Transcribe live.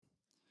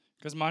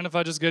Guys, mind if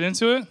I just get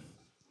into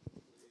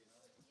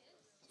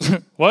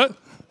it? What?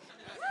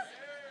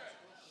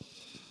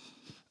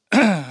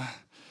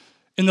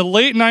 In the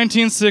late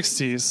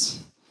 1960s,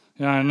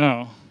 yeah, I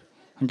know.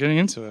 I'm getting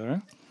into it,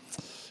 right?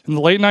 In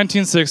the late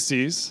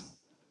 1960s,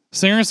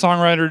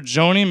 singer-songwriter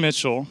Joni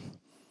Mitchell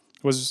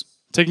was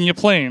taking a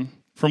plane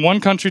from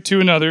one country to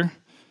another,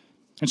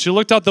 and she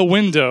looked out the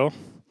window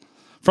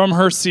from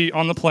her seat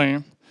on the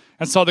plane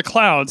and saw the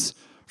clouds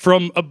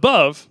from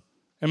above,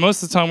 and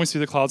most of the time we see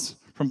the clouds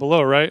from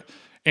below, right?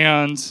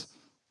 And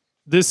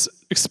this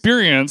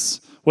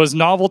experience was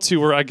novel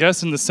to her, I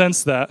guess, in the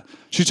sense that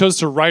she chose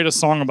to write a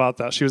song about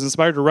that. She was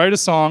inspired to write a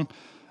song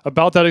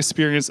about that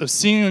experience of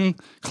seeing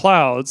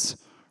clouds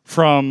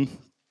from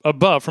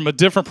above, from a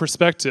different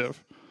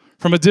perspective,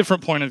 from a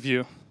different point of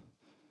view.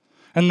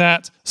 And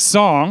that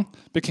song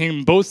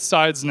became Both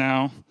Sides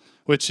Now,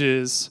 which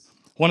is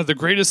one of the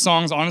greatest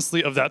songs,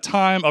 honestly, of that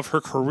time, of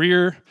her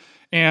career.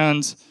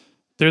 And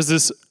there's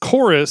this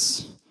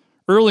chorus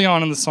early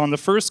on in the song, the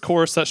first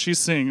chorus that she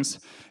sings.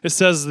 It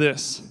says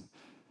this: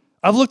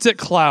 I've looked at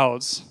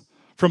clouds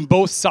from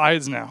both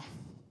sides now,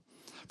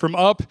 from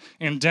up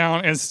and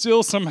down, and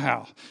still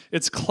somehow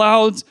it's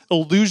clouds,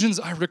 illusions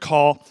I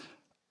recall.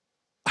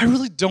 I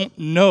really don't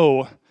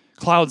know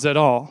clouds at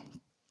all.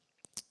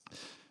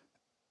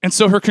 And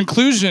so her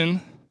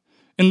conclusion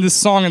in this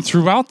song and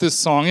throughout this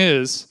song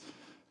is,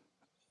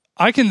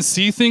 I can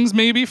see things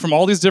maybe from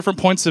all these different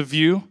points of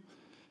view,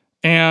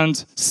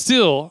 and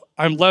still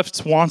I'm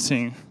left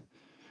wanting,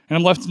 and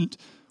I'm left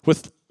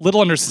with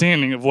little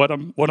understanding of what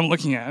I'm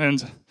looking at.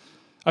 And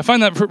I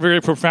find that very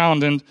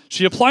profound. And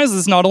she applies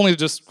this not only to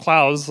just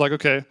clouds, like,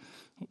 okay,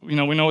 we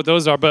know what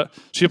those are, but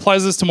she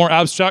applies this to more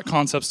abstract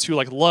concepts too,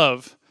 like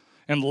love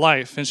and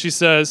life. And she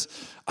says,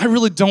 I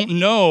really don't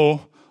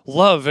know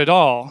love at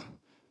all.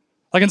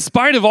 Like, in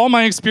spite of all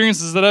my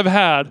experiences that I've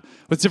had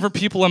with different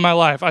people in my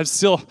life, I've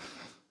still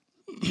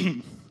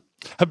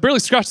have barely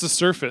scratched the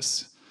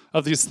surface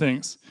of these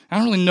things. I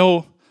don't really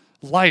know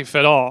life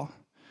at all.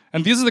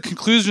 And these are the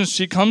conclusions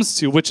she comes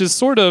to, which is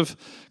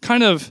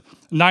kind of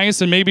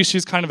nice, and maybe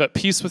she's kind of at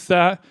peace with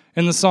that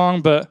in the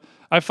song, but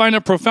I find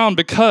it profound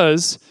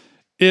because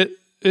it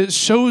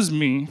shows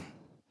me,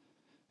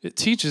 it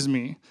teaches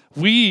me,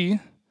 we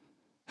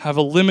have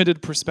a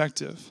limited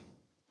perspective.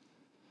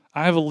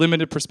 I have a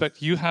limited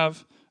perspective. You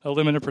have a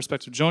limited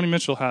perspective. Joni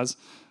Mitchell has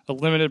a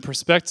limited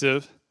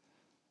perspective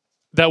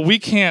that we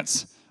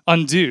can't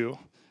undo.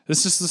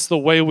 It's just the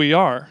way we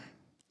are.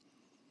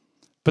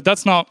 But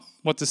that's not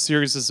what this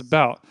series is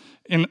about.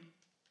 In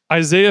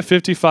Isaiah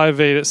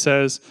 55:8, it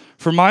says,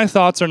 For my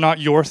thoughts are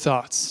not your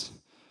thoughts,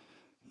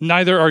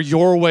 neither are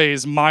your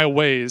ways my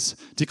ways,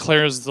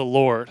 declares the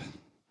Lord.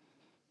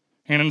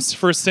 And in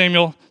 1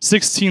 Samuel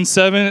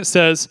 16:7, it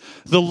says,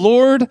 The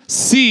Lord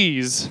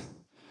sees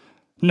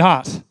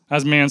not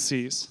as man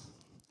sees.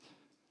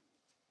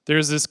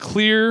 There's this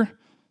clear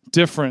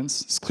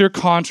difference, this clear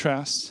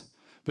contrast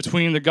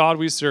between the God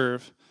we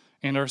serve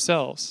and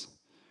ourselves.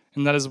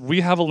 And that is,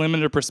 we have a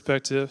limited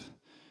perspective,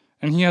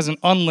 and he has an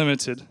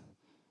unlimited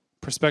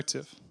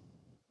perspective.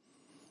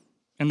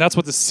 And that's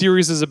what the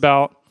series is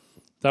about,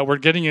 that we're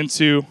getting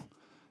into,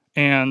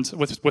 and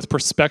with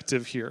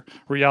perspective here,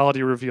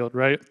 reality revealed,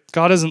 right?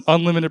 God has an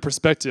unlimited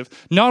perspective.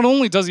 Not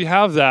only does he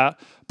have that,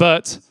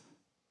 but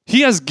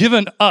he has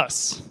given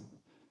us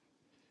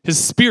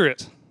his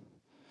Spirit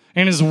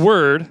and his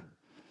Word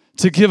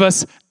to give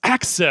us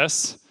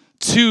access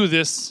to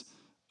this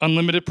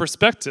unlimited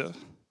perspective.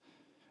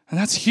 And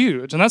that's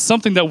huge. And that's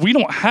something that we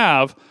don't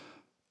have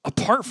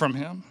apart from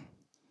him.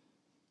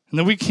 And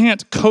that we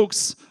can't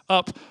coax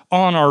up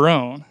on our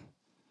own.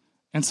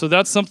 And so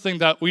that's something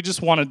that we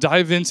just want to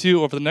dive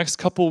into over the next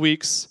couple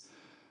weeks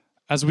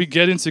as we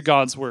get into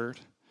God's Word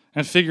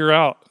and figure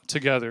out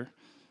together,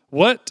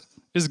 what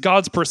is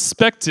God's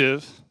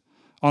perspective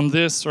on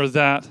this or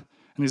that and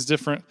these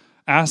different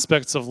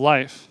aspects of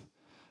life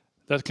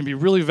that can be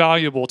really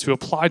valuable to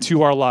apply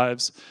to our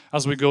lives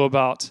as we go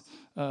about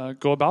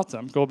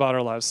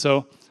our lives.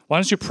 So why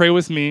don't you pray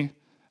with me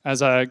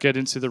as I get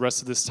into the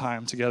rest of this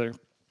time together.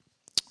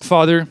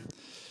 Father,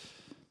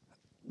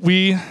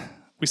 we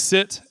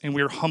sit and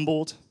we are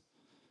humbled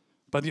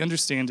by the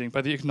understanding,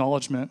 by the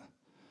acknowledgement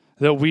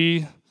that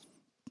we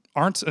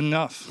aren't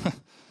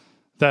enough,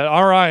 that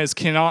our eyes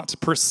cannot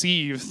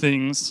perceive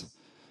things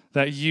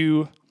that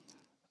you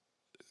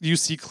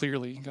see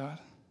clearly, God.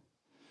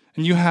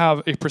 And you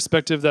have a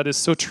perspective that is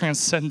so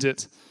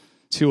transcendent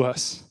to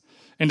us,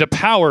 and a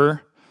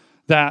power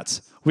that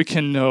we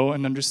can know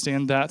and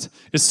understand that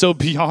is so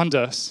beyond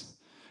us.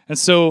 And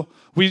so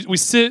we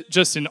sit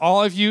just in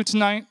awe of you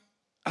tonight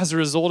as a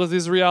result of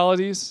these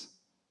realities.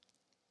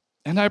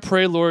 And I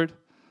pray, Lord,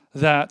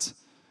 that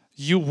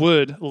you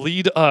would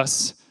lead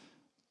us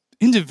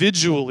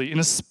individually in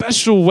a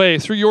special way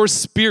through your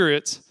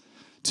Spirit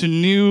to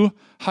new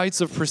heights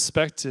of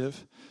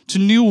perspective, to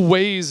new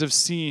ways of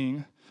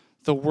seeing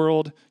the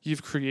world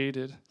you've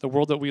created, the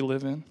world that we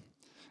live in.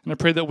 And I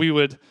pray that we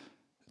would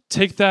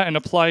take that and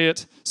apply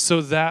it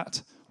so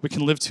that we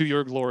can live to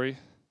your glory.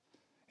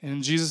 And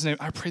in Jesus' name,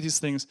 I pray these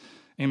things.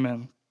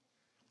 Amen.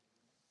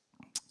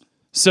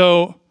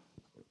 So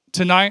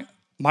tonight,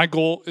 my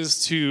goal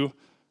is to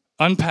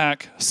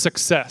unpack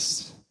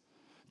success,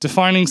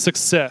 defining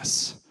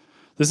success.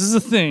 This is a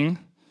thing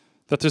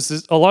that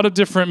there's a lot of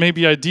different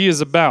maybe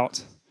ideas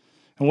about.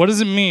 And what does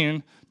it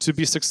mean to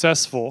be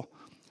successful?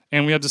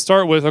 And we have to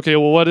start with, okay,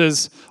 well, what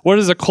is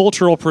a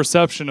cultural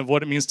perception of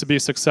what it means to be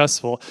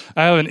successful?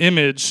 I have an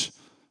image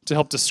to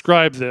help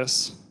describe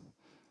this.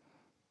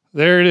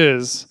 There it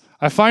is.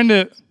 I find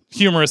it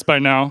humorous by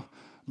now,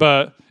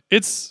 but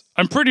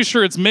I'm pretty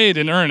sure it's made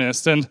in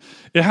earnest, and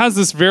it has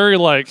this very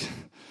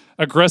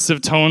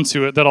aggressive tone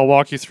to it that I'll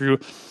walk you through.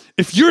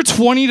 If you're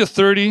 20 to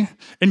 30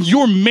 and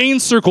your main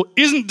circle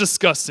isn't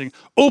discussing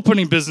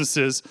opening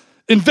businesses,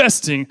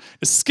 investing,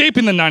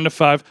 escaping the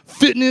 9-to-5,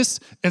 fitness,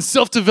 and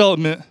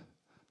self-development,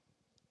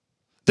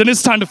 then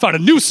it's time to find a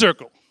new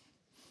circle,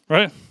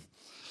 right?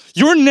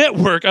 Your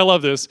network, I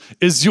love this,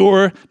 is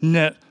your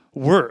net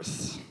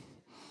worth.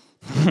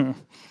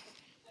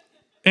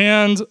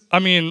 And I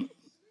mean,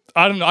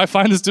 I don't know, I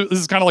find this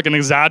is kind of like an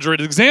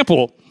exaggerated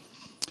example.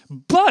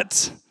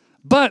 But,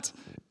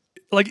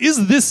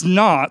 is this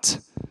not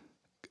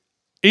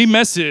a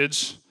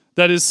message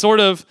that is sort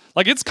of,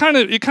 it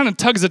kind of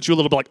tugs at you a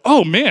little bit, like,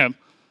 oh man,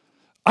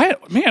 I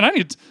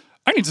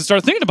need to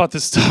start thinking about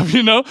this stuff,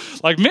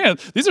 man,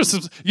 these are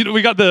some,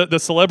 we got the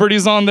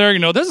celebrities on there,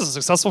 this is a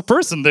successful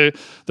person.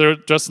 They're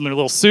dressed in their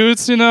little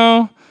suits,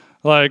 oh,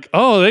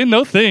 they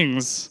know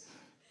things.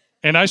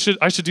 And I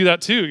should do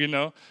that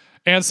too,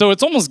 And so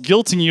it's almost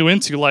guilting you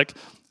into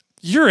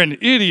you're an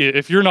idiot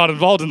if you're not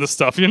involved in this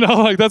stuff,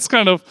 that's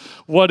kind of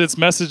what it's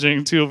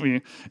messaging to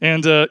me.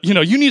 And,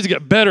 you need to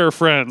get better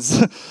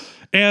friends.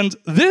 And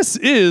this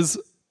is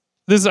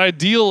this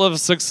ideal of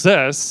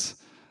success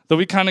that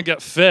we kind of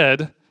get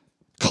fed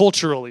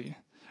culturally.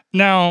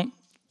 Now,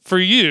 for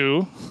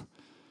you,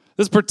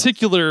 this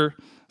particular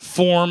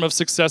form of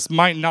success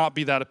might not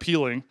be that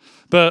appealing,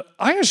 but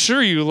I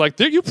assure you,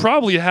 you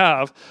probably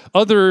have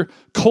other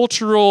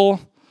cultural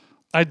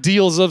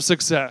ideals of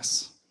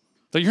success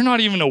that you're not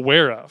even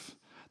aware of.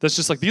 That's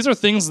just these are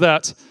things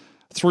that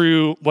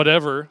through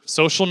whatever,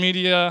 social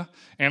media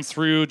and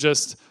through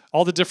just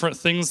all the different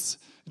things,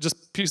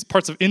 just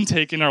parts of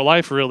intake in our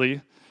life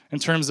really, in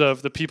terms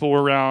of the people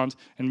we're around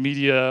and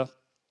media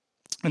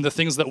and the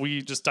things that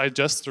we just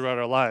digest throughout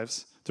our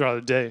lives, throughout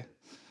the day.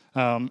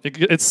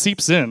 It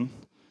seeps in.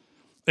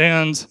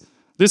 And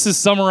this is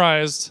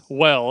summarized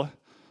well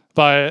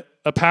by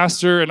a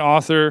pastor and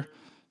author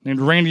named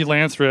Randy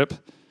Lathrop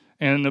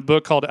in a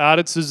book called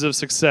Attitudes of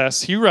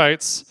Success. He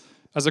writes,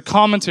 as a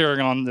commentary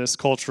on this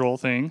cultural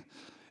thing,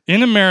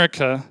 in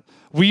America,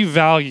 we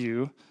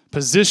value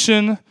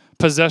position,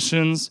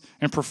 possessions,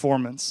 and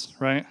performance,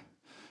 right?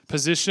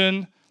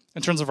 Position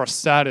in terms of our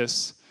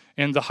status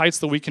and the heights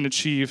that we can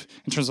achieve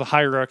in terms of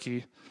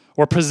hierarchy,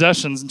 or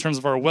possessions in terms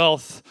of our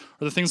wealth,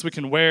 or the things we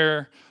can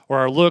wear, or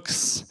our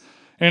looks,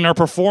 and our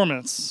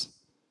performance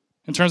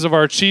in terms of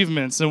our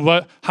achievements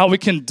and how we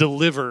can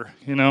deliver,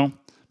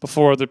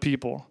 before other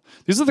people.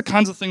 These are the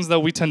kinds of things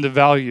that we tend to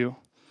value,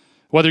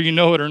 whether you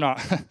know it or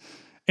not.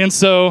 And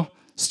so,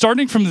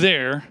 starting from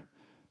there,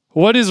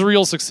 what is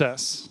real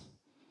success?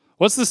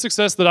 What's the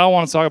success that I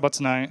want to talk about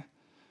tonight?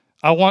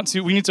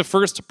 We need to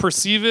first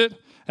perceive it,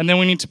 and then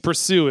we need to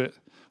pursue it.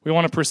 We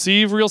want to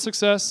perceive real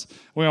success.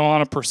 We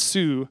want to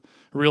pursue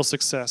real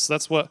success.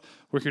 That's what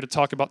we're here to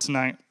talk about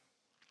tonight.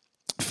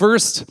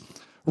 First,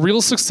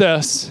 real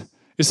success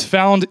is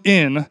found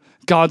in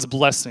God's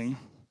blessing.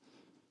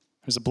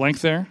 There's a blank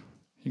there.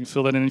 You can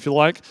fill that in if you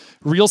like.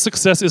 Real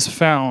success is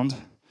found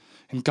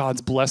in God's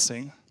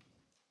blessing.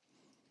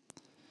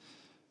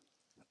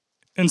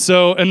 And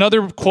so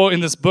another quote in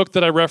this book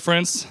that I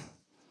referenced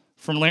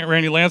from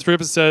Randy Lathrop,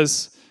 it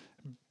says,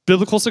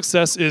 biblical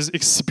success is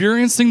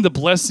experiencing the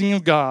blessing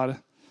of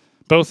God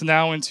both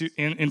now into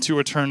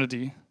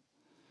eternity.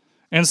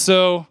 And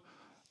so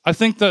I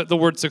think that the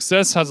word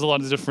success has a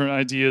lot of different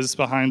ideas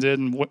behind it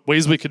and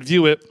ways we could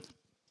view it.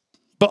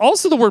 But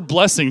also the word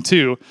blessing,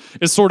 too,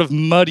 is sort of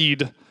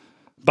muddied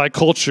by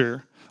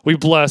culture. We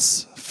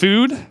bless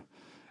food,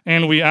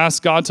 and we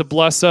ask God to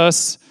bless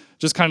us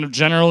just kind of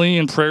generally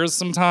in prayers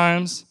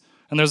sometimes.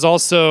 And there's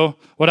also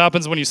what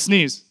happens when you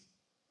sneeze.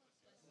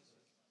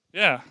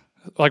 Yeah,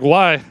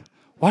 why?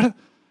 Why do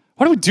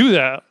we do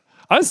that?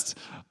 Most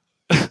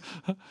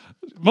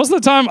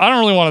of the time, I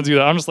don't really want to do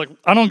that. I'm just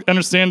I don't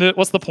understand it.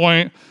 What's the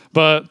point?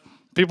 But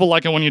people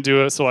like it when you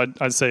do it, so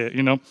I say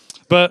it,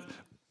 But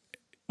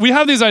we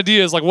have these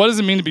ideas, what does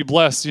it mean to be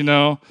blessed,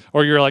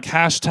 Or you're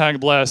hashtag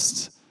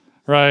blessed,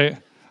 right?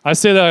 I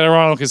say that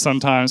ironically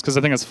sometimes because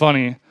I think it's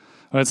funny.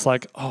 It's oh,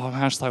 I'm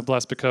hashtag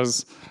blessed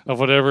because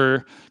of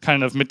whatever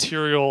kind of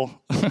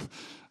material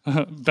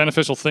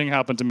beneficial thing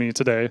happened to me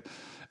today.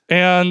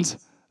 And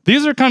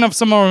these are kind of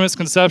some of our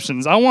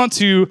misconceptions. I want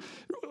to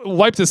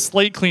wipe the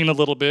slate clean a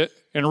little bit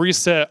and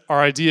reset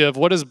our idea of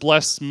what does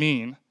blessed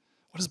mean.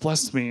 What does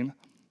blessed mean?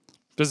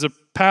 There's a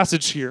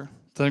passage here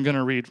that I'm going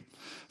to read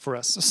for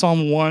us.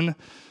 Psalm 1,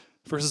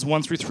 verses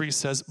 1-3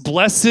 says,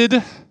 "Blessed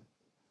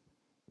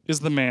is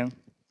the man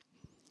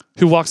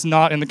who walks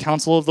not in the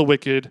counsel of the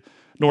wicked,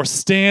 nor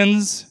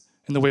stands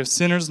in the way of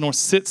sinners, nor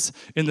sits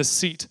in the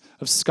seat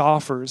of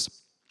scoffers.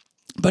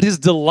 But his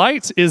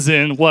delight is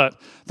in what?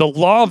 The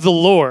law of the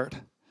Lord.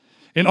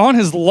 And on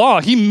his law,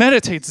 he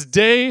meditates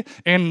day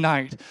and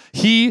night.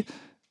 He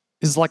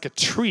is like a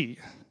tree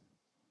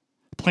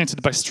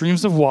planted by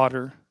streams of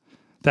water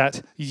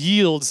that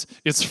yields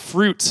its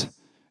fruit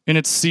in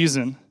its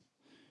season,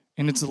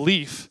 and its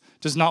leaf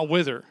does not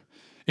wither.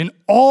 In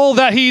all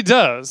that he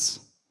does,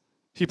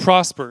 he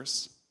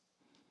prospers.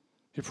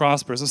 He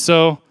prospers. And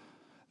so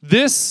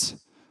this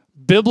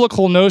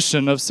biblical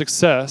notion of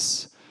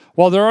success,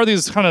 while there are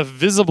these kind of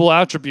visible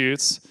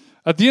attributes,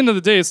 at the end of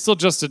the day, it's still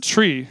just a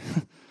tree.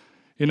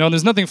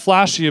 There's nothing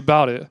flashy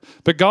about it.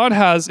 But God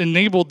has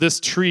enabled this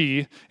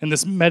tree and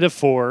this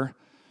metaphor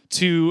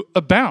to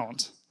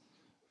abound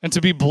and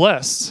to be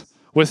blessed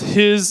with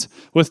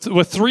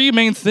three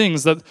main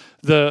things that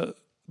the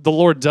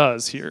Lord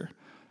does here.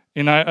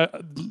 And I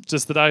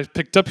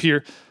picked up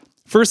here.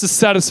 First is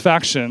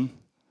satisfaction.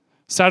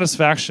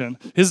 Satisfaction.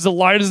 His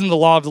delight is in the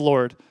law of the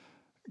Lord.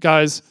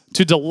 Guys,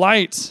 to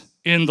delight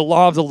in the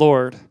law of the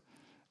Lord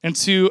and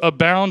to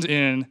abound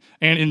in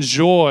and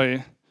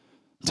enjoy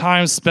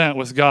time spent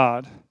with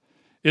God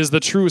is the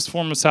truest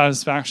form of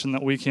satisfaction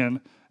that we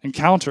can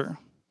encounter.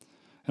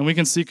 And we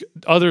can seek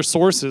other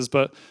sources,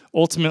 but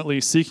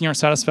ultimately seeking our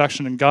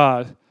satisfaction in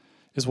God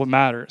is what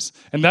matters.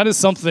 And that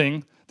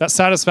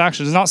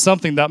satisfaction is not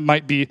something that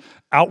might be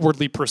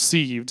outwardly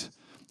perceived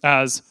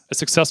as a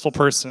successful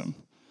person.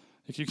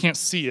 Like you can't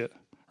see it,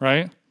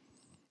 right?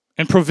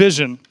 And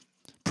provision.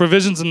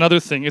 Provision's another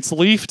thing. Its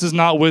leaf does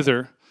not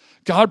wither.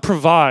 God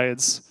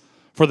provides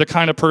for the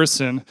kind of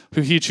person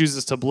who he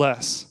chooses to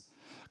bless.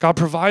 God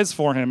provides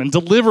for him and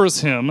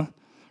delivers him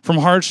from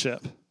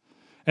hardship.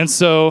 And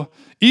so,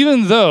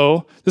 even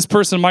though this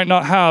person might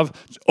not have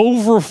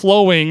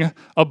overflowing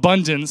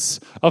abundance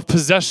of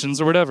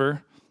possessions or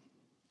whatever,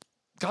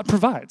 God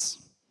provides.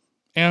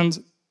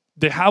 And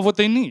they have what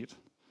they need.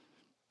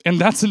 And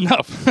that's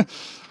enough.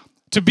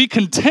 To be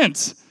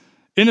content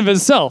in of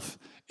itself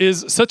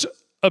is such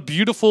a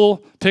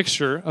beautiful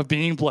picture of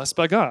being blessed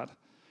by God.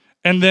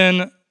 And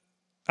then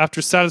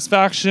after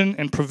satisfaction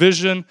and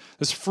provision,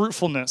 there's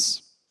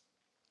fruitfulness.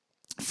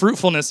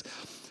 Fruitfulness.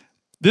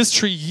 This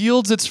tree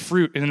yields its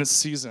fruit in its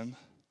season.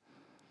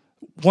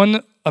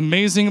 One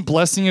amazing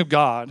blessing of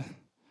God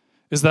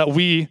is that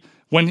we,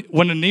 when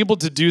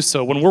enabled to do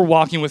so, when we're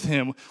walking with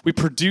him, we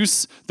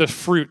produce the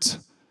fruit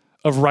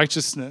of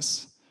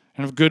righteousness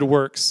and of good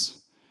works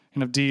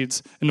and of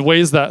deeds in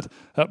ways that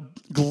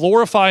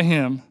glorify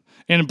him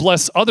and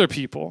bless other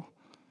people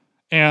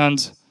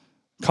and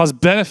cause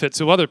benefit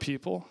to other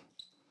people.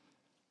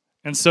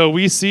 And so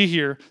we see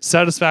here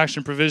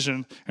satisfaction,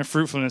 provision, and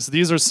fruitfulness.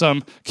 These are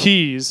some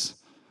keys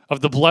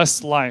of the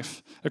blessed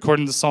life,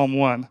 according to Psalm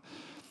 1.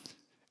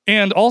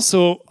 And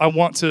also, I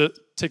want to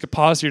take a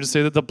pause here to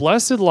say that the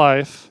blessed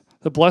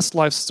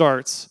life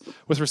starts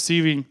with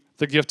receiving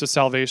the gift of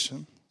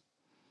salvation.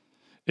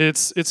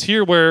 It's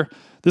here where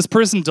this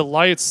person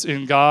delights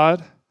in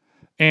God,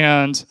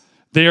 and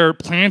they are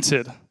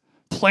planted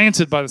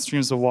by the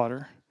streams of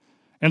water.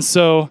 And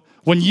so,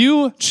 when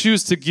you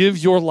choose to give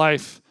your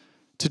life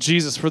to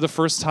Jesus for the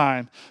first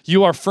time,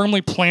 you are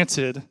firmly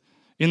planted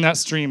in that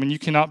stream, and you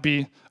cannot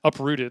be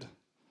uprooted.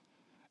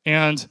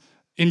 And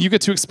you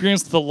get to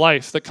experience the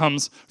life that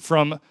comes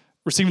from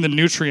receiving the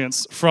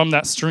nutrients from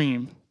that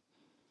stream.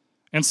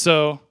 And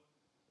so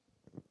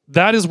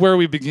that is where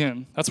we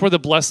begin. That's where the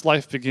blessed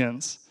life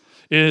begins,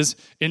 is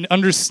in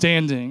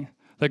understanding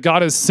that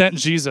God has sent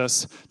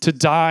Jesus to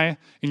die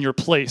in your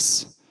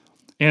place.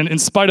 And in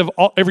spite of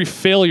every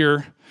failure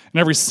and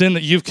every sin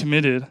that you've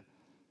committed,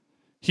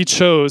 he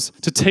chose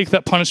to take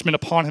that punishment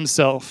upon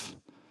himself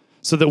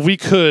so that we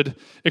could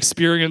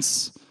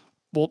experience,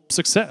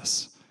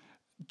 success.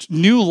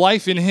 New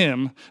life in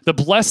him, the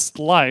blessed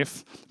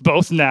life,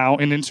 both now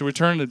and into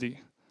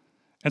eternity.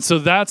 And so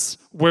that's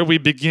where we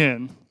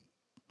begin.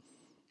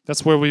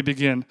 That's where we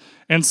begin.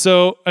 And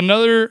so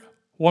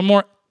one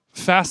more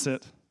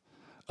facet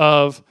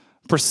of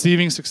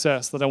perceiving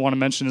success that I want to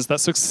mention is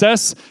that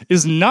success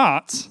is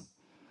not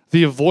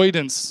the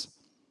avoidance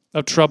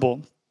of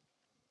trouble.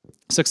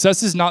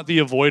 Success is not the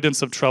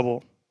avoidance of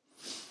trouble.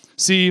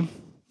 See,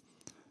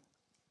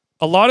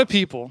 a lot of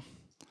people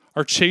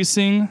are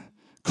chasing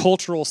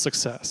cultural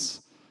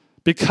success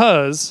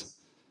because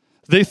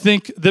they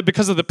think that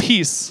because of the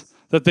peace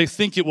that they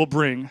think it will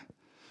bring.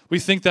 We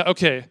think that,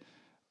 okay,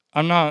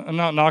 I'm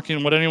not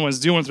knocking what anyone's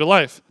doing with their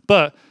life,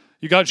 but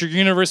you got your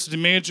university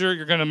major,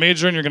 you're going to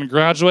major and you're going to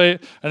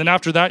graduate, and then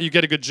after that you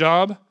get a good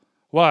job.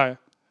 Why?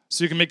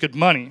 So you can make good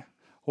money.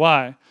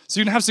 Why? So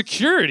you can have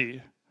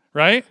security,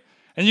 right?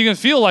 And you can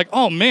feel like,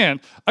 oh man,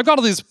 I've got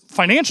all these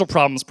financial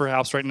problems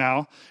perhaps right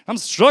now. I'm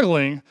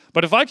struggling,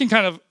 but if I can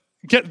kind of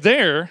get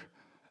there,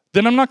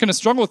 then I'm not going to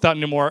struggle with that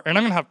anymore, and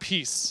I'm going to have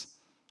peace.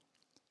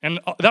 And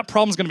that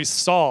problem's going to be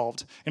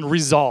solved and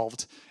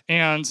resolved.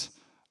 And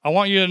I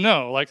want you to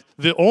know, like,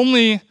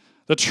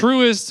 the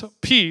truest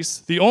peace,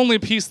 the only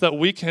peace that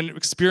we can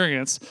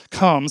experience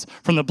comes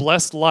from the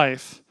blessed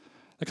life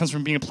that comes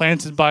from being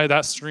planted by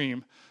that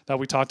stream that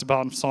we talked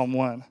about in Psalm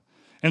 1.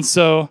 And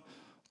so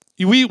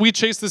we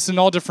chase this in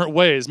all different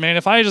ways. Man,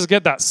 if I just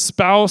get that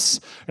spouse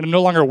and I'm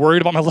no longer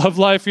worried about my love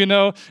life,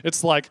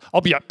 it's like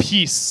I'll be at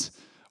peace.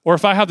 Or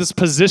if I have this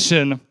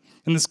position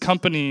in this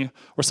company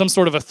or some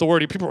sort of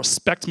authority, people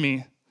respect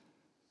me,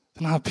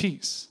 then I'll have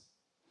peace.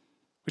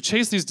 We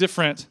chase these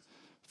different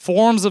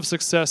forms of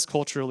success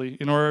culturally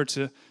in order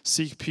to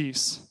seek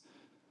peace.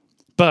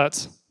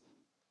 But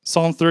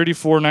Psalm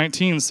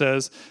 34:19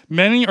 says,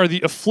 "Many are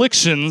the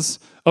afflictions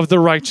of the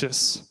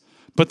righteous,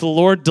 but the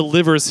Lord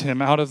delivers him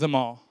out of them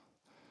all."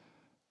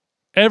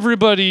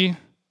 Everybody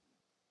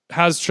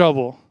has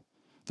trouble.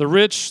 The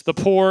rich, the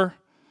poor,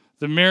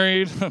 the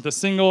married, the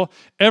single,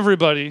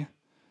 everybody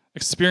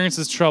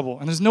experiences trouble.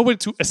 And there's no way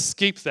to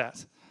escape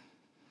that.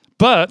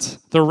 But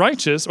the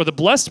righteous or the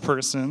blessed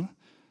person,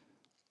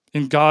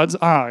 in God's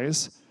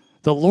eyes,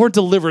 the Lord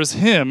delivers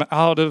him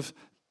out of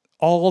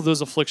all of those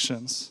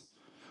afflictions.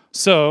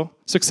 So,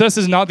 success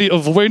is not the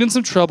avoidance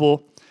of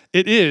trouble.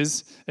 It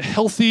is a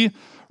healthy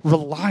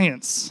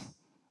reliance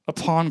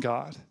upon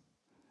God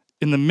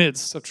in the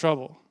midst of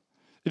trouble.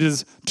 It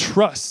is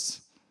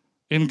trust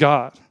in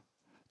God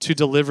to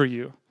deliver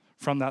you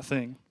from that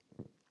thing.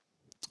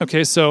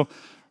 Okay, so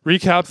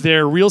recap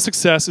there. Real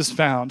success is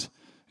found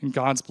in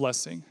God's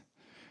blessing.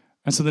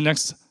 And so the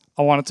next,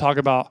 I want to talk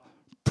about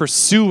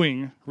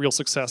pursuing real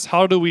success.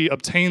 How do we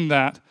obtain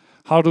that?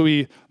 How do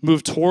we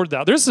move toward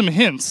that? There's some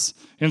hints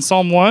in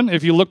Psalm 1.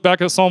 If you look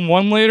back at Psalm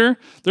 1 later,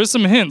 there's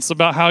some hints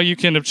about how you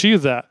can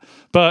achieve that.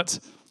 But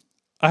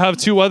I have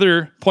two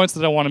other points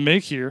that I want to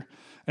make here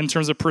in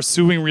terms of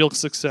pursuing real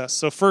success.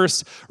 So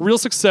first, real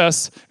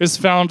success is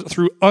found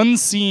through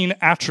unseen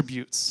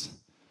attributes.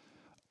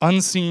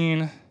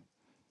 Unseen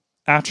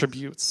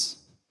attributes.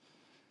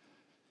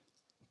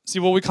 See,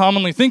 what we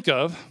commonly think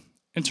of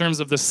in terms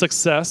of the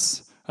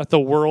success that the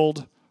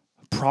world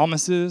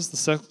promises, the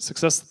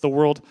success that the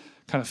world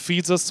kind of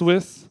feeds us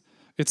with,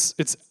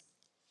 it's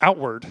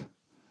outward,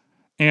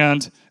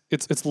 and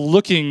it's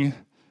looking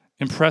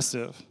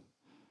impressive,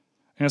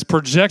 and it's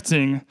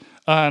projecting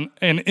an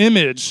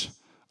image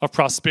of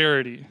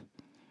prosperity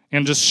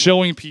and just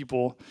showing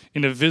people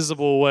in a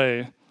visible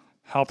way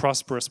how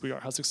prosperous we are,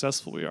 how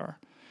successful we are.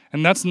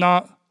 And that's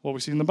not what we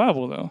see in the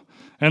Bible, though.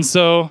 And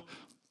so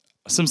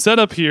some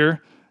setup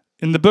here.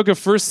 In the book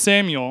of 1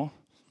 Samuel,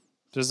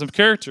 there's a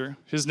character.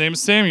 His name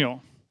is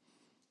Samuel.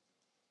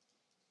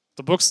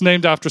 The book's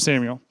named after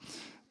Samuel.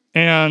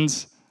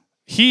 And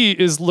he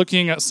is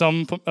looking at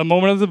a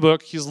moment of the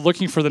book. He's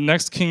looking for the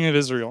next king of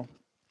Israel.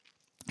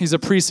 He's a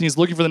priest, and he's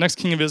looking for the next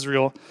king of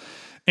Israel.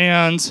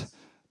 And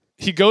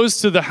he goes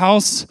to the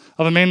house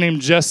of a man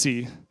named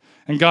Jesse.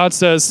 And God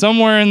says,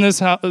 somewhere in this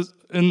house,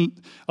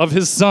 of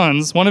his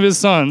sons, one of his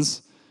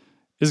sons,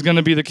 is going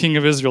to be the king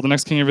of Israel, the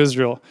next king of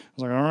Israel. I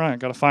was like, all right,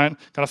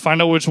 gotta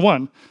find out which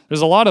one.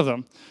 There's a lot of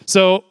them.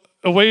 So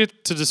a way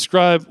to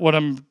describe what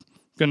I'm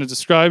going to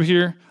describe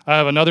here, I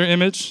have another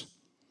image,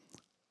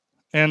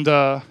 and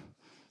so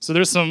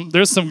there's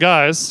some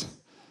guys.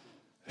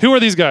 Who are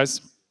these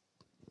guys?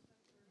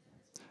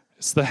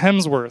 It's the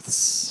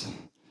Hemsworths.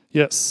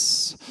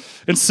 Yes.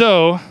 And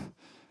so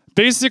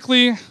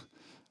basically,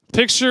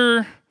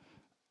 picture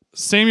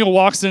Samuel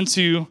walks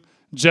into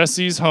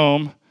Jesse's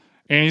home.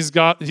 And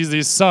he's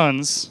these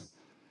sons,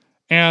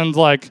 and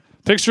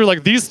picture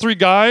these three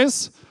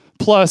guys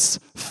plus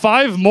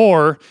 5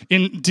 more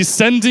in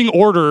descending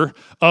order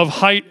of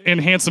height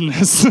and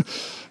handsomeness.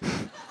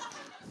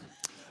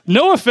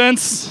 No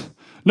offense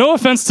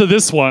to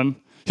this one.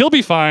 He'll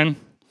be fine,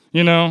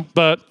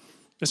 but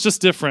it's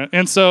just different.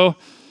 And so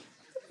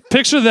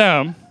picture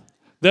them.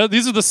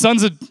 These are the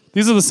sons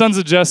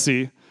of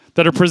Jesse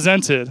that are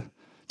presented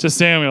to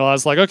Samuel. I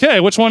was like, okay,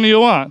 which one do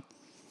you want?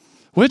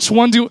 Which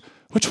one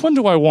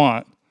do I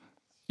want?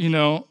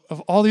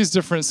 Of all these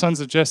different sons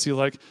of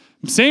Jesse,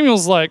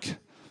 Samuel's like,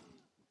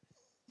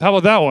 how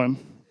about that one?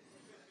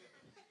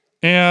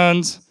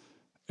 And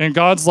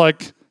God's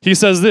like, he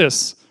says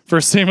this,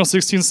 1 Samuel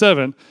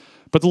 16:7.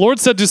 But the Lord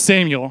said to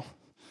Samuel,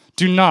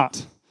 do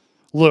not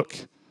look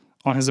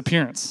on his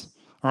appearance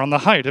or on the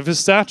height of his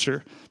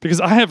stature, because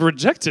I have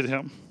rejected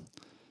him.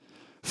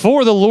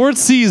 For the Lord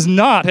sees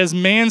not as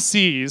man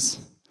sees.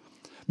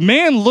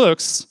 Man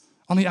looks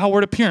on the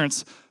outward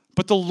appearance,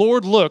 but the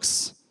Lord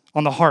looks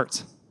on the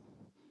heart.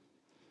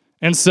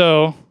 And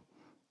so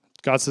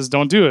God says,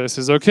 don't do it. He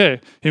says,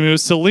 okay. He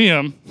moves to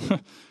Liam,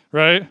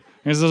 right? And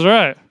he says, all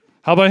right,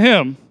 how about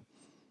him?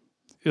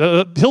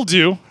 He'll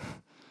do.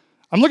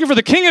 I'm looking for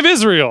the king of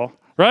Israel,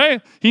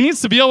 right? He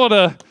needs to be able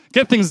to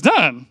get things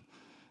done.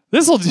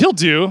 He'll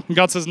do. And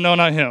God says, no,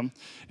 not him.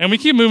 And we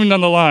keep moving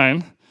down the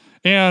line.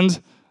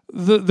 And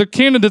the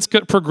candidates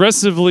get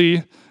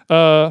progressively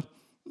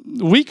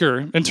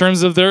weaker in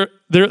terms of their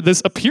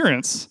this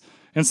appearance.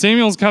 And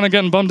Samuel's kind of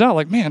getting bummed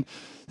out, man,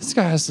 this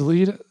guy has to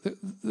lead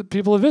the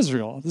people of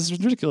Israel. This is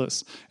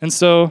ridiculous. And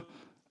so,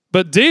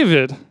 but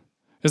David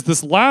is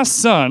this last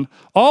son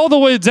all the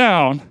way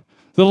down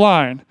the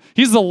line.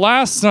 He's the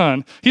last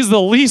son. He's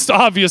the least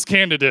obvious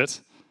candidate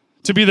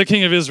to be the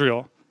king of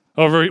Israel,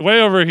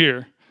 way over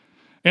here.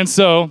 And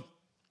so,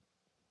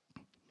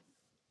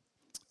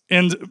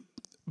 and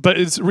but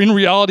it's in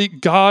reality,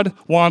 God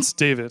wants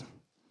David.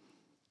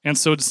 And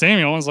so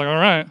Samuel is like, all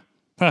right,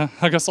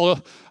 I guess I'll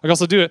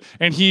do it.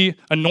 And he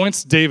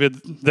anoints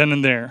David then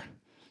and there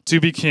to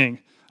be king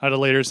at a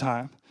later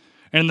time.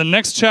 And in the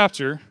next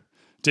chapter,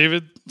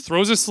 David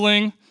throws a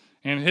sling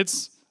and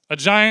hits a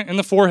giant in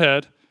the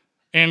forehead,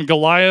 and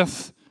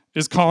Goliath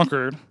is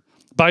conquered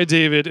by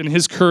David and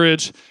his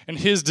courage and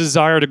his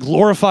desire to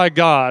glorify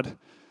God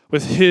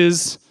with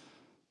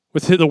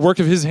the work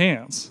of his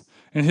hands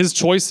and his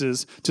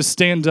choices to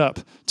stand up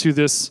to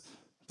this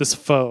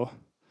foe.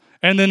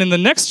 And then in the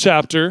next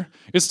chapter,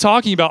 it's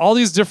talking about all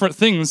these different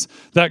things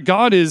that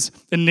God is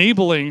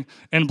enabling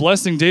and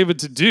blessing David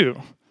to do.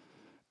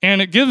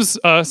 And it gives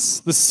us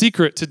the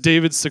secret to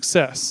David's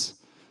success.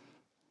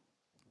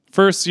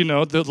 First,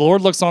 the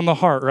Lord looks on the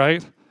heart,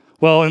 right?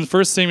 Well, in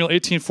 1 Samuel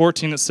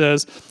 18:14, it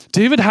says,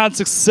 David had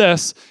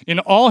success in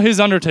all his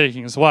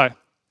undertakings. Why?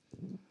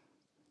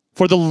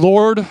 For the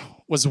Lord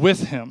was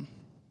with him.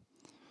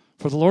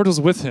 For the Lord was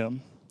with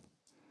him.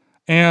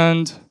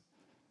 And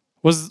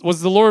was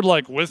the Lord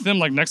with him,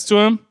 next to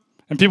him?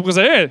 And people could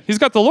say, hey, he's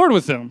got the Lord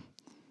with him.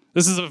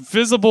 This is a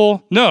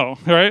visible, no,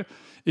 right?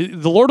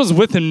 The Lord was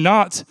with him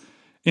not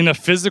in a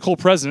physical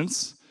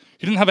presence.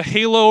 He didn't have a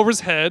halo over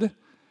his head.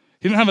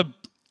 He didn't have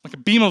a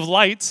beam of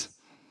light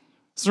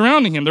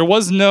surrounding him. There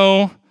was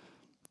no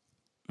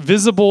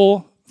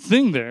visible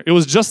thing there. It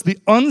was just the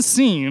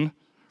unseen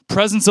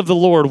presence of the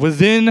Lord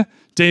within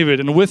David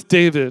and with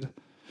David,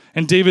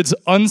 and David's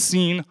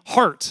unseen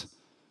heart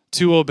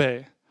to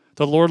obey.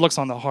 The Lord looks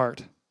on the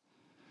heart.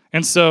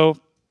 And so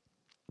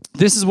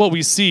this is what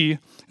we see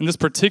in this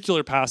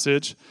particular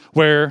passage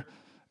where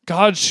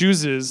God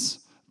chooses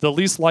the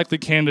least likely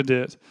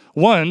candidate,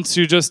 one,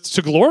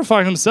 to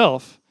glorify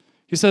himself.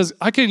 He says,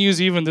 I can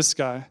use even this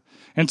guy.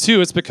 And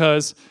two, it's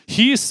because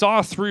he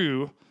saw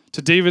through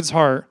to David's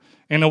heart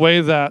in a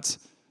way that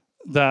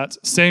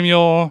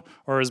Samuel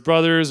or his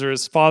brothers or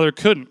his father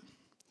couldn't.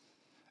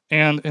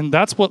 And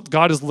that's what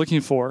God is looking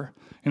for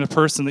in a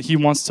person that he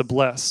wants to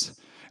bless.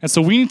 And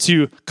so we need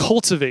to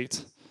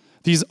cultivate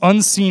these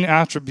unseen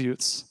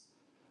attributes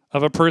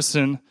of a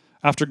person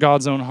after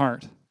God's own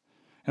heart.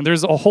 And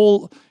there's a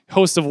whole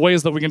host of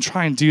ways that we can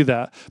try and do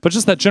that. But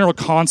just that general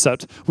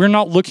concept, we're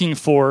not looking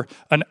for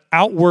an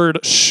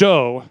outward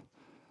show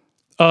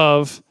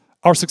of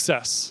our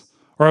success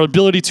or our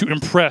ability to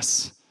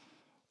impress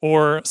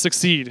or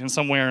succeed in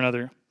some way or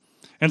another.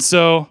 And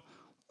so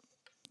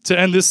to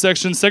end this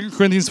section, 2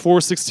 Corinthians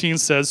 4:16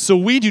 says, so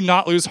we do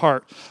not lose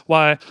heart.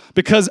 Why?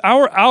 Because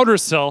our outer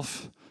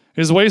self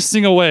is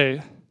wasting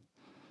away.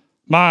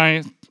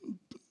 My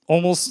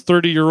almost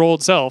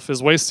 30-year-old self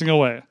is wasting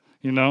away.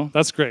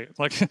 That's great.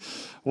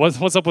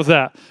 What's up with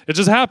that? It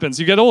just happens.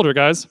 You get older,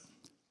 guys.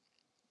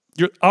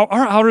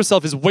 Our outer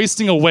self is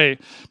wasting away,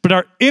 but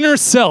our inner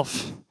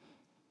self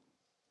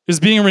is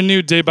being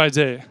renewed day by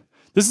day.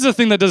 This is a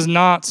thing that does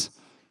not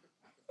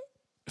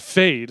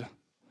fade,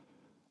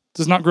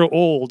 does not grow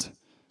old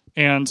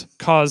and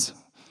cause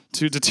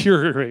to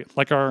deteriorate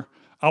like our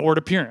outward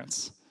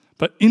appearance.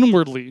 But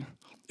inwardly,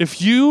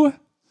 if you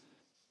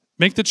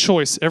make the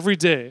choice every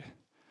day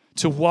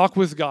to walk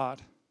with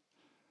God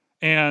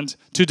and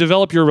to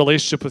develop your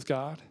relationship with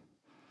God,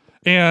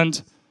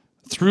 and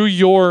through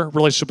your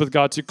relationship with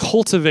God to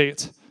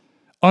cultivate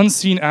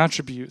unseen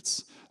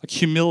attributes like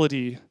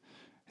humility,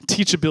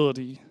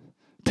 teachability,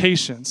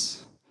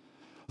 patience,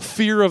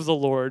 fear of the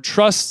Lord,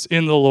 trust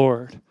in the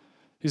Lord,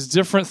 these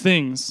different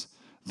things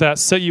that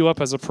set you up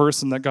as a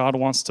person that God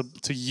wants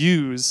to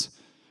use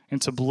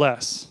and to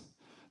bless.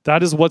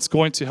 That is what's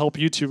going to help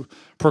you to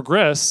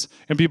progress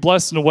and be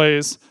blessed in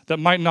ways that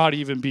might not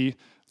even be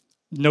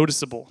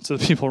noticeable to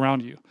the people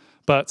around you.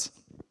 But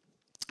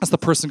that's the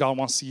person God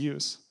wants to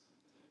use.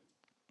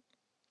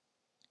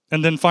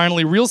 And then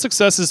finally, real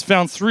success is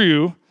found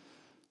through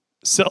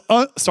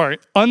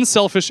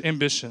unselfish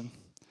ambition.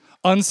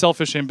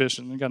 Unselfish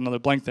ambition. I got another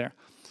blank there.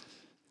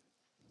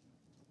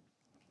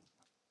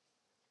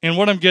 And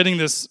what I'm getting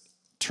this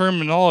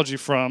terminology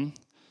from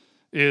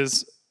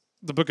is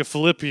the book of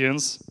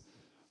Philippians.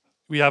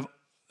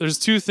 There's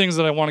two things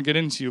that I want to get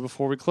into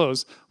before we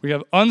close. We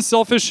have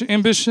unselfish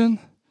ambition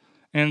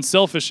and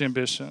selfish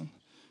ambition.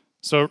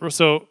 So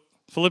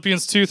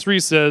Philippians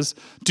 2:3 says,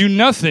 do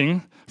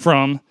nothing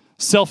from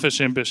selfish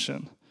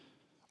ambition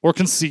or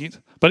conceit,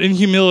 but in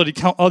humility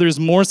count others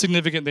more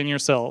significant than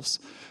yourselves.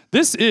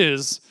 This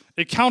is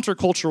a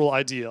countercultural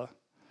idea,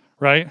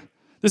 right?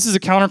 This is a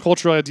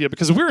countercultural idea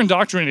because we're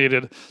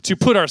indoctrinated to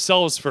put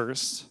ourselves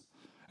first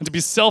and to be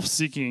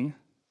self-seeking,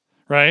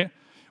 right?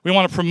 We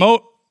want to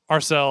promote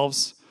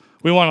ourselves.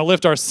 We want to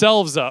lift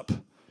ourselves up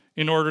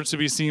in order to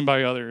be seen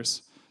by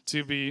others,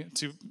 to be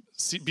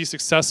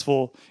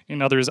successful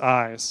in others'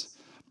 eyes.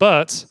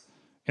 But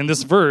in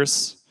this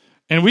verse,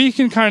 and we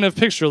can kind of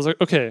picture,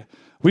 okay,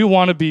 we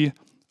want to be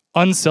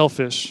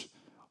unselfish.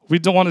 We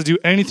don't want to do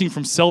anything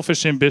from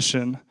selfish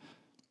ambition.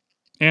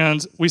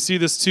 And we see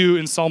this too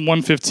in Psalm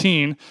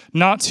 115.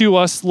 Not to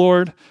us,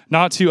 Lord,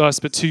 not to us,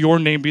 but to your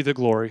name be the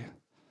glory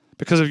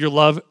because of your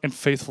love and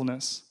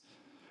faithfulness.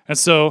 And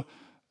so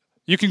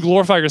you can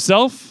glorify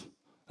yourself.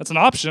 That's an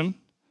option.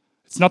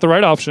 It's not the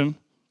right option.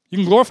 You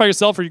can glorify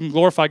yourself or you can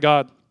glorify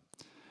God.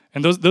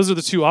 And those are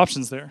the two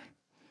options there.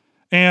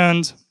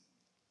 But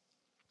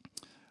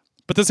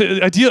this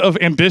idea of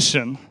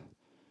ambition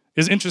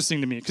is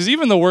interesting to me, because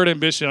even the word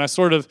ambition,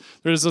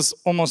 there's this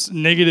almost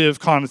negative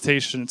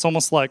connotation. It's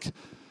almost like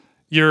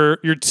you're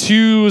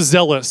too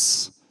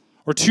zealous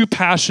or too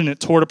passionate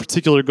toward a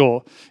particular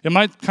goal. It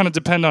might kind of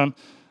depend on,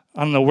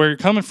 I don't know, where you're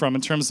coming from in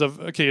terms of,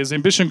 okay, is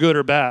ambition good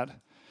or bad?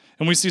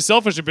 And we see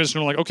selfish ambition,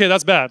 we're like, okay,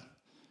 that's bad.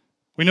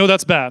 We know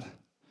that's bad.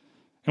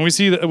 And we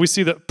see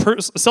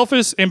that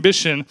selfish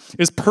ambition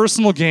is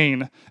personal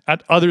gain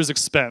at others'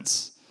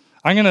 expense.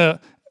 I'm going to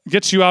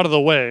get you out of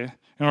the way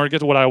in order to get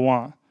to what I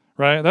want,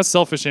 right? That's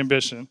selfish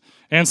ambition.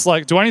 And it's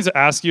like, do I need to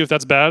ask you if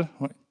that's bad?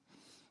 Like,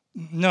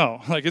 no,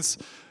 like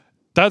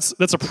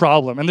that's a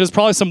problem. And there's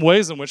probably some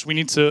ways in which we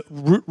need to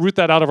root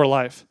that out of our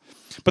life.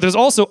 But there's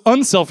also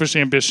unselfish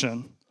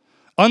ambition.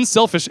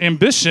 Unselfish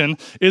ambition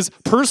is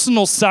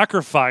personal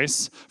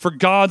sacrifice for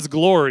God's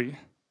glory.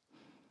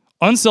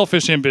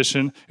 Unselfish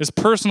ambition is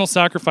personal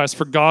sacrifice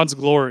for God's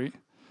glory,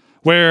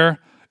 where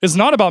it's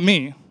not about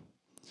me,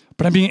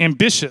 but I'm being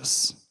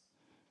ambitious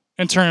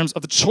in terms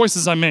of the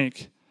choices I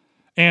make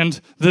and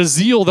the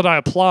zeal that I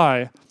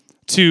apply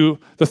to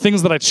the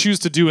things that I choose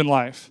to do in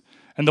life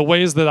and the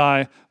ways that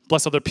I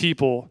bless other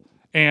people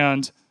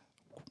and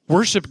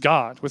worship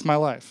God with my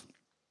life.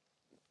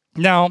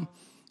 Now,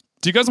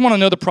 do you guys want to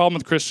know the problem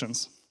with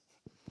Christians?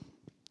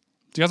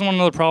 Do you guys want to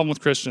know the problem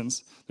with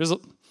Christians?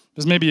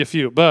 There's maybe a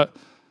few, but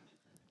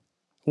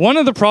one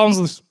of the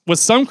problems with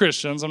some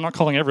Christians, I'm not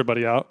calling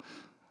everybody out,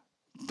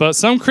 but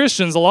some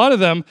Christians, a lot of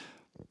them,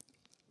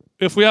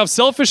 if we have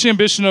selfish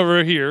ambition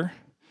over here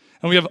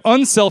and we have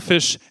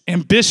unselfish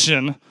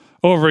ambition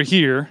over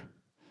here,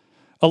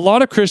 a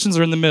lot of Christians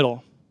are in the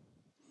middle,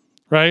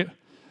 right?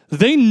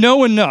 They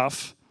know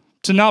enough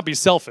to not be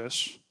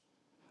selfish,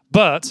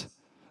 but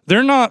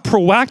they're not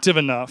proactive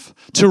enough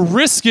to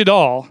risk it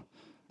all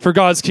for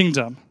God's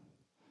kingdom.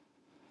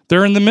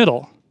 They're in the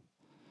middle.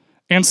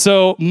 And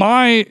so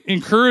my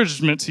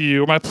encouragement to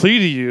you, or my plea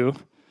to you,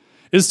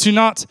 is to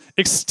not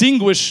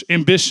extinguish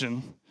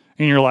ambition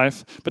in your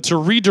life, but to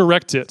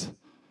redirect it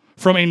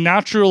from a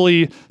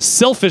naturally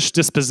selfish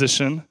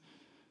disposition,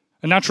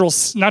 a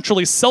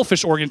naturally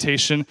selfish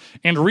orientation,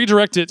 and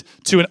redirect it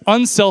to an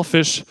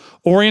unselfish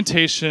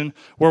orientation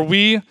where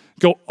we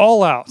go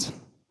all out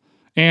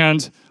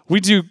and we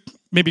do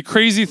maybe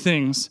crazy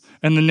things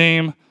in the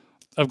name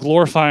of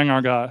glorifying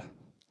our God.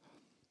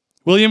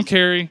 William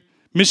Carey,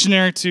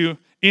 missionary to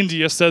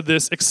India, said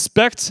this: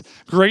 expect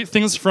great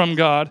things from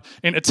God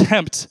and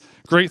attempt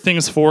great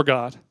things for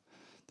God.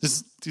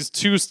 These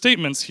two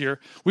statements here,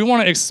 we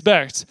want to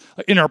expect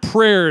in our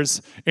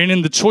prayers and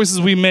in the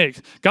choices we make.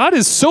 God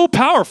is so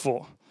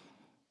powerful.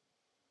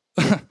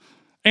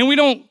 And we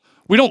don't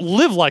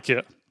live like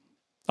it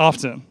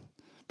often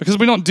because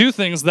we don't do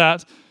things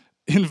that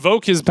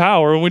invoke his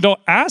power, and we don't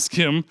ask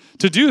him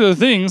to do the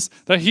things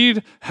that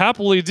he'd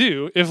happily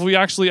do if we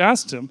actually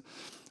asked him.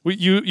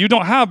 You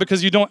don't have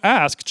because you don't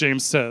ask,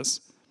 James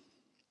says.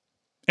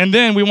 And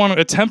then we want to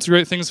attempt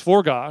great things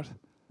for God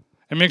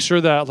and make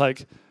sure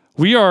that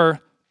we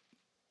are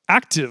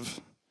active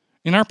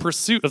in our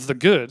pursuit of the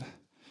good.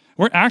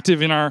 We're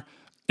active in our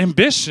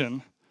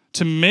ambition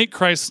to make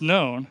Christ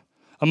known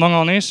among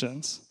all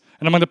nations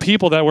and among the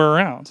people that we're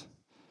around.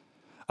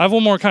 I have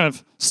one more kind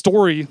of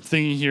story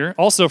thingy here,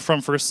 also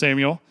from 1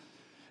 Samuel.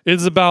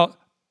 It's about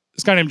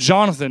this guy named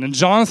Jonathan, and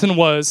Jonathan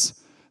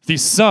was the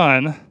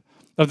son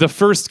of the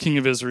first king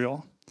of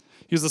Israel.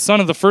 He was the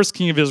son of the first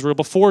king of Israel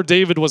before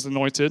David was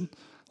anointed,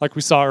 like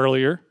we saw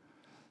earlier.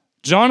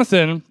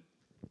 Jonathan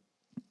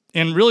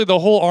and really the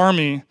whole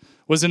army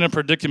was in a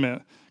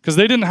predicament because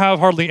they didn't have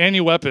hardly any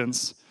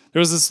weapons.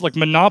 There was this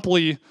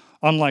monopoly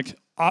on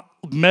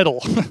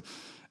metal.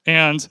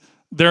 And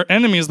their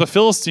enemies, the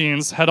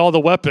Philistines, had all the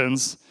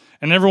weapons,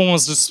 and everyone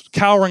was just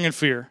cowering in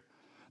fear.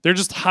 They're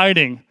just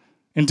hiding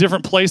in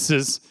different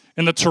places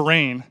in the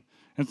terrain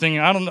and thinking,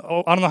 I don't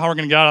know how we're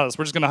going to get out of this.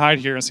 We're just going to hide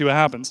here and see what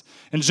happens.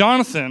 And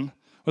Jonathan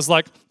was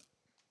like,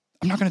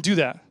 I'm not going to do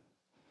that.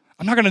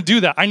 I'm not going to do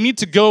that. I need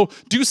to go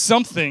do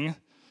something,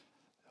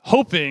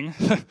 hoping,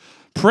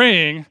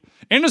 praying,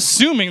 and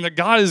assuming that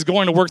God is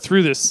going to work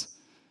through this,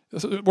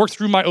 work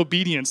through my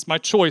obedience, my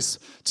choice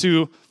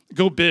to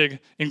go big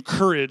in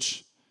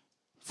courage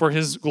for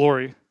his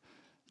glory.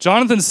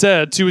 Jonathan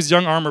said to his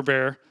young armor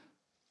bearer,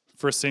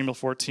 1 Samuel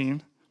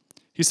 14,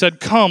 he said,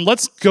 come,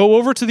 let's go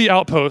over to the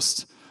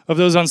outpost of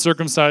those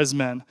uncircumcised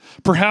men.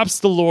 Perhaps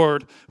the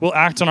Lord will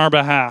act on our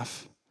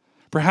behalf.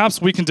 Perhaps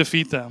we can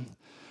defeat them.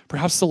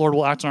 Perhaps the Lord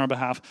will act on our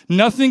behalf.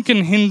 Nothing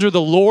can hinder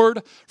the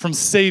Lord from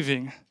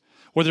saving,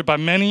 whether by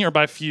many or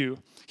by few.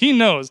 He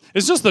knows.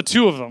 It's just the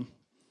two of them.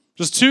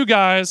 Just two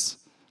guys,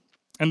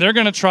 and they're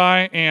going to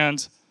try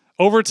and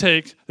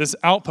overtake this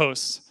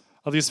outpost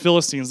of these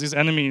Philistines, these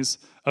enemies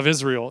of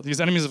Israel,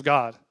 these enemies of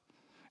God.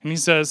 And he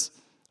says,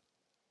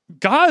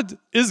 God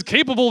is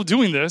capable of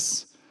doing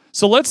this,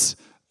 so let's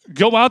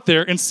go out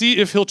there and see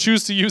if he'll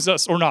choose to use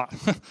us or not.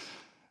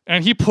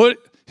 And he put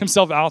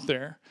himself out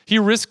there. he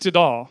risked it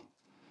all.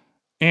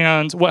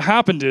 And what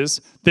happened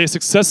is they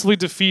successfully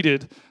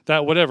defeated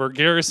that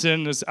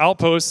garrison, this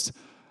outpost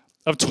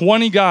of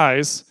 20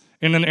 guys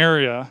in an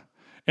area.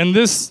 And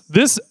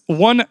this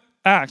one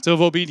act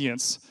of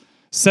obedience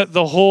set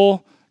the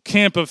whole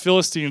camp of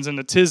Philistines in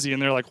a tizzy, and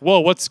they're like,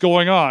 whoa, what's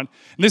going on?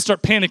 And they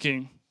start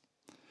panicking.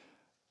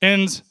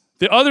 And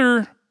the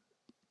other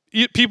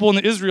people in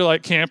the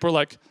Israelite camp were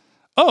like,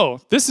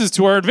 oh, this is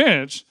to our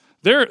advantage.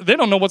 They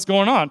don't know what's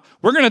going on.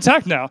 We're going to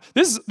attack now.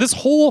 This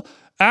whole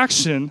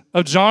action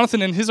of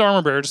Jonathan and his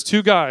armor bearers,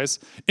 2 guys,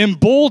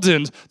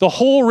 emboldened the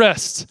whole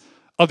rest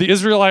of the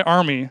Israelite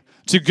army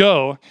to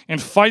go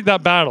and fight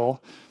that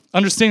battle,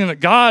 understanding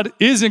that God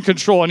is in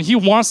control and he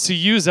wants to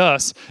use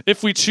us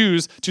if we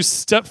choose to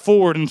step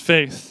forward in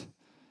faith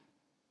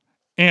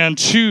and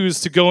choose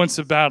to go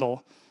into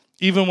battle,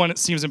 even when it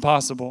seems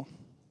impossible.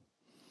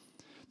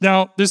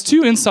 Now, there's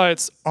 2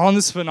 insights on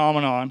this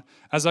phenomenon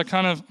as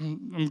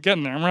I'm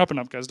getting there. I'm wrapping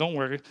up, guys. Don't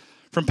worry.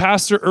 From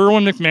Pastor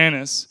Erwin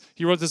McManus.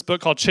 He wrote this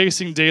book called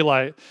Chasing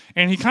Daylight.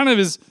 And he kind of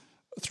is,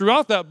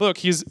 throughout that book,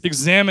 he's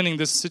examining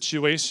this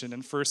situation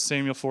in 1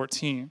 Samuel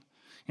 14.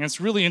 And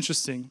it's really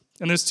interesting.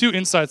 And there's 2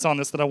 insights on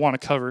this that I want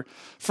to cover.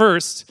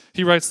 First,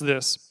 he writes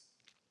this: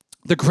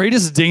 the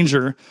greatest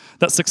danger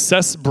that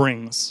success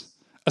brings,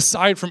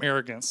 aside from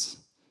arrogance,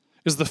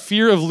 is the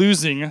fear of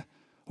losing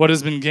what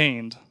has been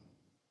gained.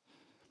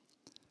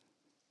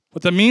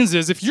 What that means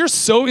is if you're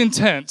so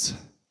intent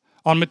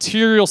on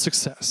material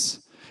success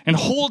and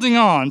holding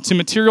on to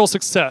material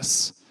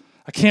success,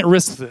 I can't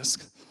risk this,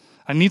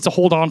 I need to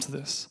hold on to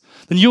this,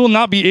 then you will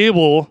not be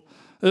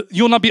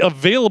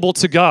available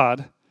to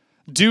God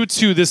due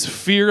to this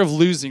fear of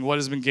losing what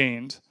has been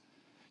gained.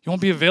 You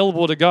won't be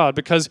available to God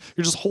because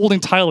you're just holding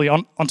tightly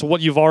onto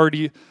what you've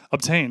already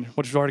obtained,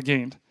 what you've already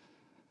gained.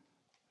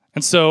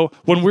 And so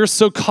when we're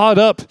so caught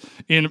up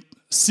in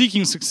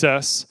seeking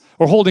success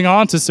or holding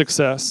on to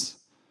success,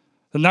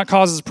 then that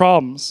causes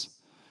problems.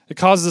 It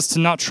causes us to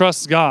not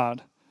trust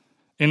God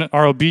in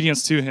our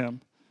obedience to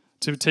him,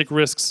 to take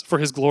risks for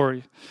his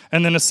glory.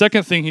 And then the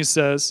second thing he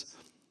says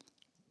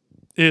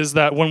is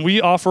that when we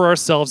offer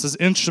ourselves as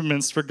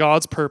instruments for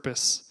God's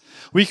purpose,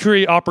 we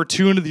create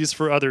opportunities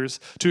for others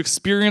to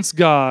experience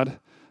God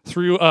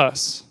through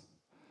us.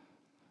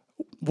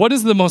 What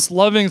is the most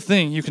loving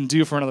thing you can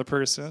do for another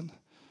person?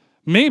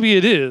 Maybe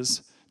it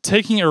is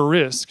taking a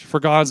risk for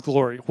God's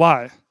glory.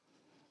 Why?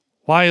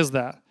 Why is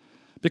that?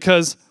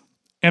 Because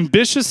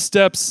ambitious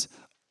steps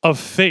of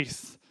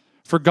faith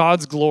for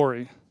God's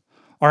glory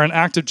are an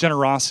act of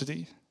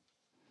generosity.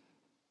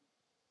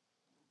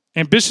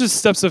 Ambitious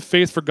steps of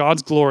faith for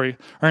God's glory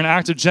are an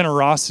act of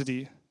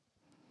generosity.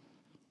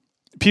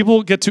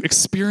 People get to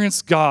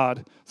experience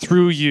God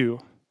through you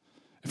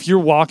if you're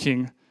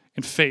walking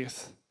in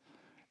faith,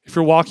 if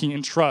you're walking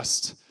in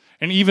trust,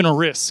 and even a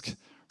risk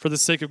for the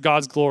sake of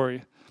God's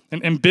glory.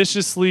 And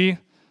ambitiously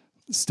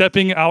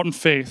stepping out in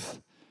faith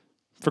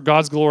for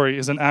God's glory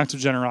is an act of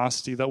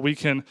generosity that we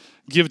can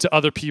give to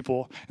other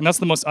people. And that's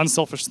the most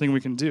unselfish thing we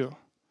can do.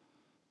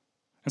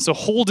 And so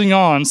holding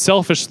on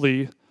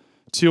selfishly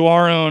to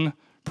our own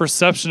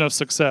perception of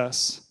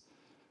success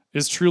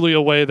is truly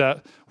a way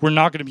that we're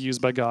not going to be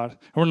used by God,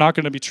 and we're not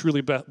going to be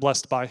truly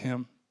blessed by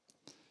him.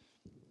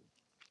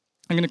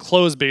 I'm going to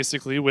close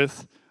basically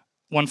with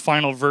one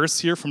final verse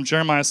here from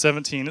Jeremiah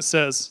 17. It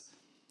says,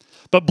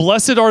 "But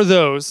blessed are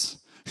those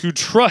who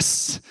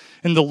trust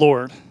in the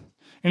Lord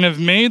and have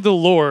made the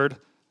Lord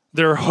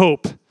their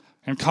hope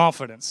and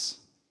confidence."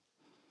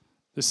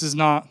 This is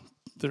not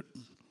their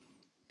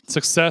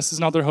success, is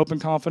not their hope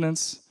and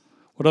confidence.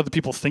 What other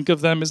people think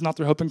of them is not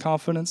their hope and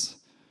confidence.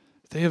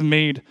 They have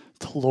made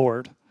the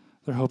Lord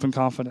their hope and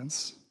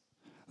confidence.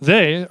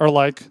 They are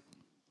like,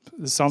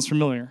 this sounds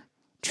familiar,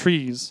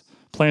 trees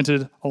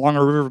planted along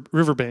a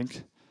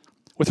riverbank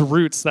with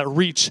roots that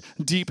reach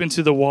deep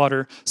into the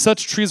water.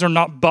 Such trees are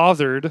not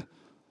bothered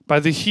by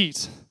the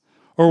heat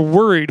or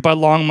worried by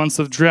long months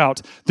of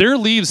drought. Their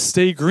leaves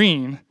stay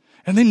green,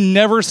 and they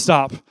never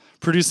stop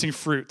producing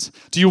fruit.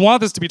 Do you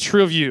want this to be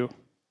true of you?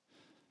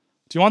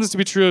 Do you want this to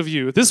be true of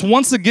you? This,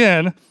 once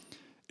again,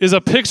 is a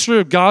picture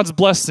of God's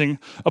blessing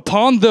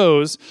upon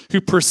those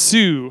who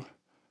pursue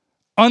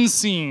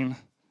unseen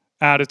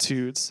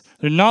attitudes.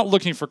 They're not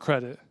looking for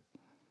credit.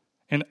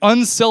 An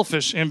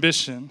unselfish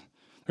ambition.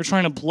 They're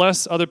trying to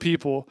bless other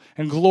people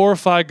and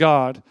glorify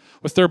God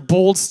with their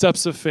bold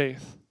steps of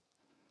faith.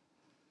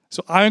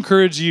 So I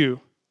encourage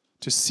you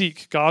to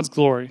seek God's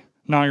glory,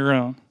 not your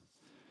own.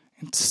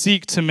 And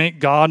seek to make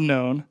God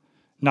known,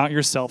 not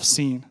yourself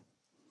seen.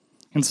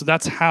 And so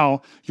that's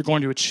how you're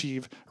going to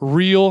achieve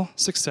real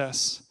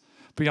success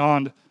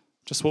beyond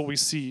just what we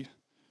see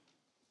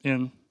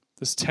in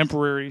this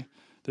temporary,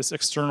 this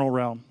external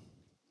realm.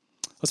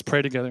 Let's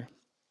pray together.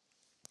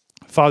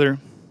 Father,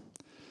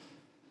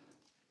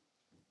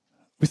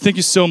 we thank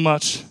you so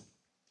much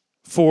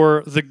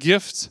for the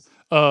gift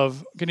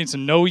of getting to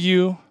know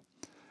you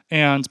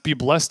and be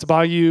blessed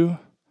by you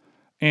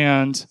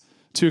and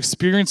to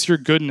experience your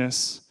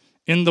goodness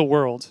in the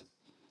world.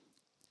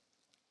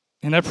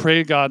 And I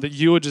pray, God, that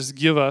you would just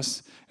give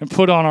us and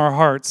put on our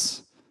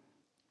hearts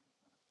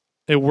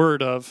a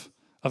word of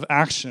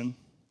action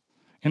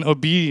and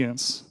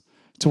obedience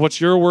to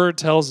what your word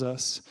tells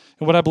us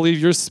and what I believe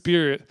your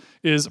Spirit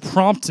is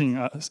prompting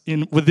us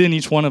within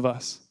each one of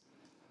us.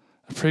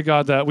 I pray,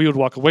 God, that we would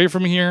walk away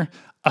from here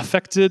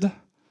affected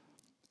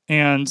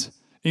and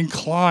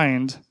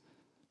inclined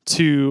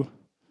to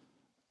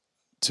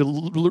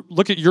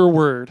look at your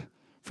word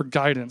for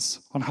guidance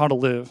on how to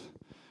live,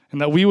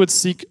 and that we would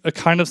seek a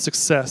kind of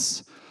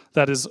success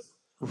that is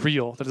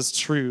real, that is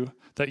true,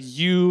 that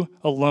you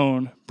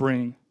alone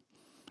bring.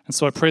 And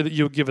so I pray that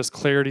you would give us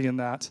clarity in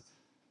that.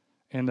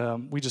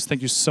 And we just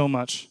thank you so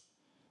much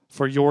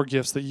for your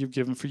gifts that you've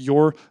given, for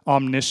your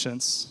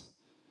omniscience,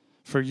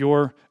 for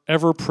your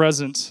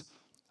ever-present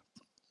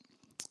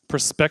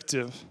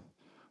perspective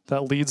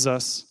that leads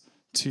us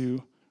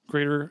to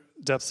greater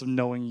depths of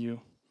knowing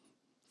you.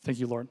 Thank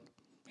you, Lord.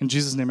 In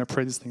Jesus' name I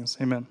pray these things.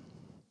 Amen.